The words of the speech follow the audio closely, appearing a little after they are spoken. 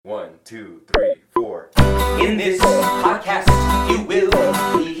2, 3, 4. In this podcast, you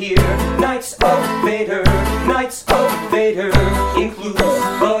will hear Knights of Vader. Knights of Vader includes,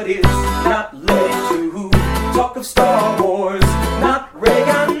 but is not limited to, talk of Star Wars, not ray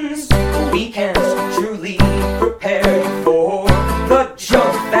guns. We can't truly prepare you for the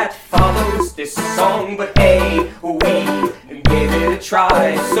junk that follows this song, but hey, we gave it a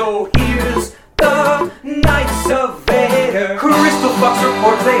try. So here's the Knights of Vader. Crystal Fox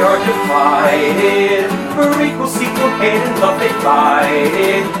reports they are divided. Prequel, sequel, hate and love they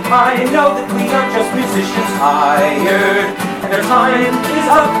fighted. I know that we are just musicians tired, and their time is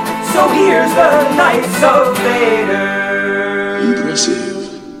up. So here's the Knights of Vader.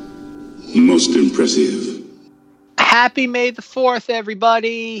 Impressive. Most impressive. Happy May the 4th,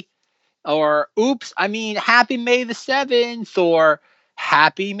 everybody. Or, happy May the 7th, or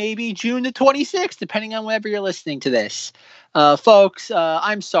happy maybe June the 26th, depending on whenever you're listening to this. Folks,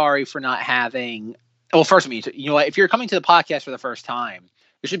 I'm sorry for not having... Well, first of all, you know what? If you're coming to the podcast for the first time,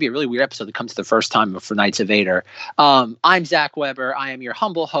 this should be a really weird episode to come to the first time for Knights of Vader. I'm Zach Weber. I am your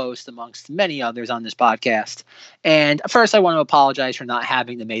humble host amongst many others on this podcast. And first, I want to apologize for not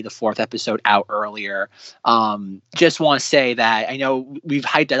having the May the 4th episode out earlier. Just want to say that I know we've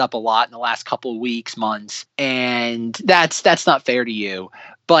hyped that up a lot in the last couple of weeks, months, and that's not fair to you.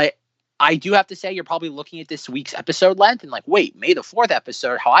 But I do have to say, you're probably looking at this week's episode length and like, wait, May the 4th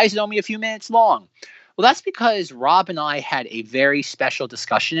episode, why is it only a few minutes long? Well, that's because Rob and I had a very special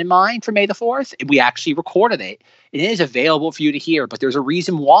discussion in mind for May the 4th. We actually recorded it. It is available for you to hear, but there's a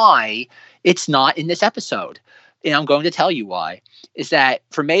reason why it's not in this episode. And I'm going to tell you why. Is that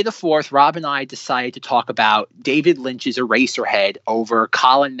for May the 4th, Rob and I decided to talk about David Lynch's Eraserhead over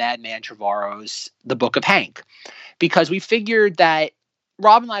Colin Madman Trevorrow's The Book of Hank. Because we figured that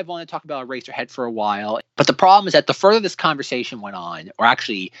Rob and I have wanted to talk about Eraserhead for a while. But the problem is that the further this conversation went on, or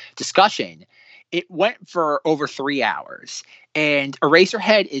actually discussion, it went for over 3 hours. And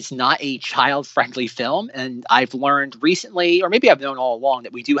Eraserhead is not a child-friendly film. And I've learned recently, or maybe I've known all along,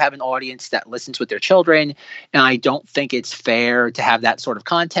 that we do have an audience that listens with their children. And I don't think it's fair to have that sort of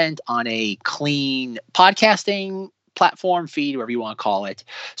content on a clean podcasting platform, feed, whatever you want to call it.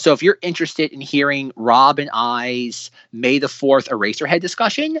 So if you're interested in hearing Rob and I's May the 4th Eraserhead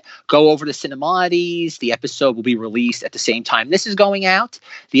discussion, go over to Cinemodities. The episode will be released at the same time this is going out.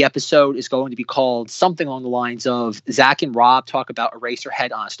 The episode is going to be called something along the lines of Zach and Rob talk about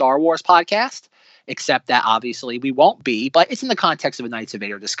Eraserhead on a Star Wars podcast. Except that obviously we won't be, but it's in the context of a Knights of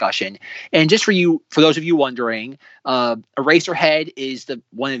Vader discussion. And just for those of you wondering, Eraserhead is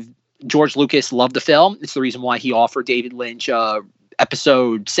one of George Lucas loved the film. It's the reason why he offered David Lynch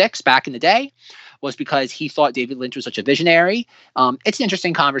episode 6 back in the day, was because he thought David Lynch was such a visionary. It's an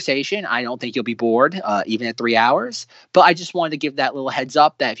interesting conversation. I don't think you'll be bored, even at 3 hours. But I just wanted to give that little heads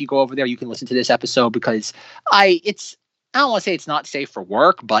up that if you go over there, you can listen to this episode, because I don't want to say it's not safe for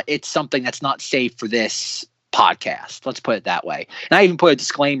work, but it's something that's not safe for this podcast. Let's put it that way. And I even put a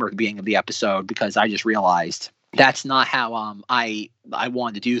disclaimer at the beginning of the episode because I just realized that's not how I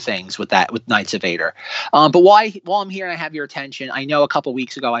wanted to do things with Knights of Vader. But while I'm here and I have your attention, I know a couple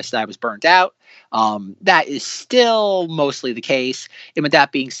weeks ago I said I was burnt out. That is still mostly the case. And with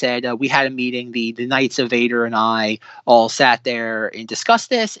that being said, we had a meeting. The Knights of Vader and I all sat there and discussed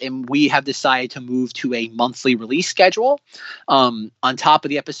this, and we have decided to move to a monthly release schedule. On top of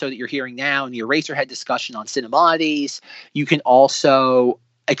the episode that you're hearing now and the Eraserhead discussion on Cinemodities, you can also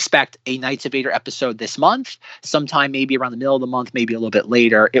expect a Knights of Vader episode this month, sometime maybe around the middle of the month, maybe a little bit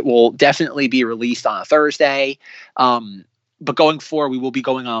later. It will definitely be released on a Thursday. But going forward, we will be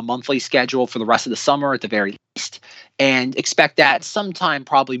going on a monthly schedule for the rest of the summer at the very least, and expect that sometime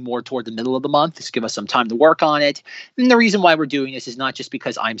probably more toward the middle of the month. Just give us some time to work on it. And the reason why we're doing this is not just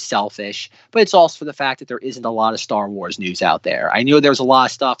because I'm selfish, but it's also for the fact that there isn't a lot of Star Wars news out there. I know there's a lot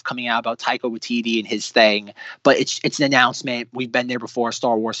of stuff coming out about Taika Waititi and his thing, but it's an announcement. We've been there before,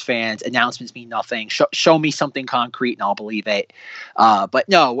 Star Wars fans. Announcements mean nothing. Show me something concrete and I'll believe it. But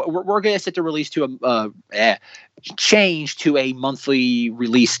no, we're going to set the release to change to a monthly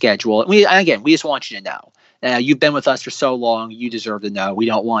release schedule. We just want you to know. You've been with us for so long, you deserve to know. We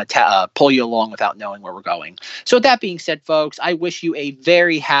don't want to pull you along without knowing where we're going. So with that being said, folks, I wish you a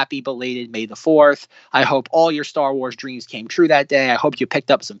very happy belated May the 4th. I hope all your Star Wars dreams came true that day. I hope you picked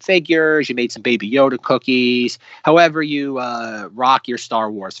up some figures, you made some Baby Yoda cookies, however you rock your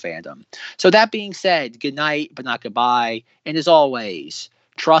Star Wars fandom. So that being said, good night, but not goodbye. And as always,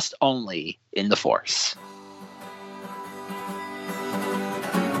 trust only in the Force.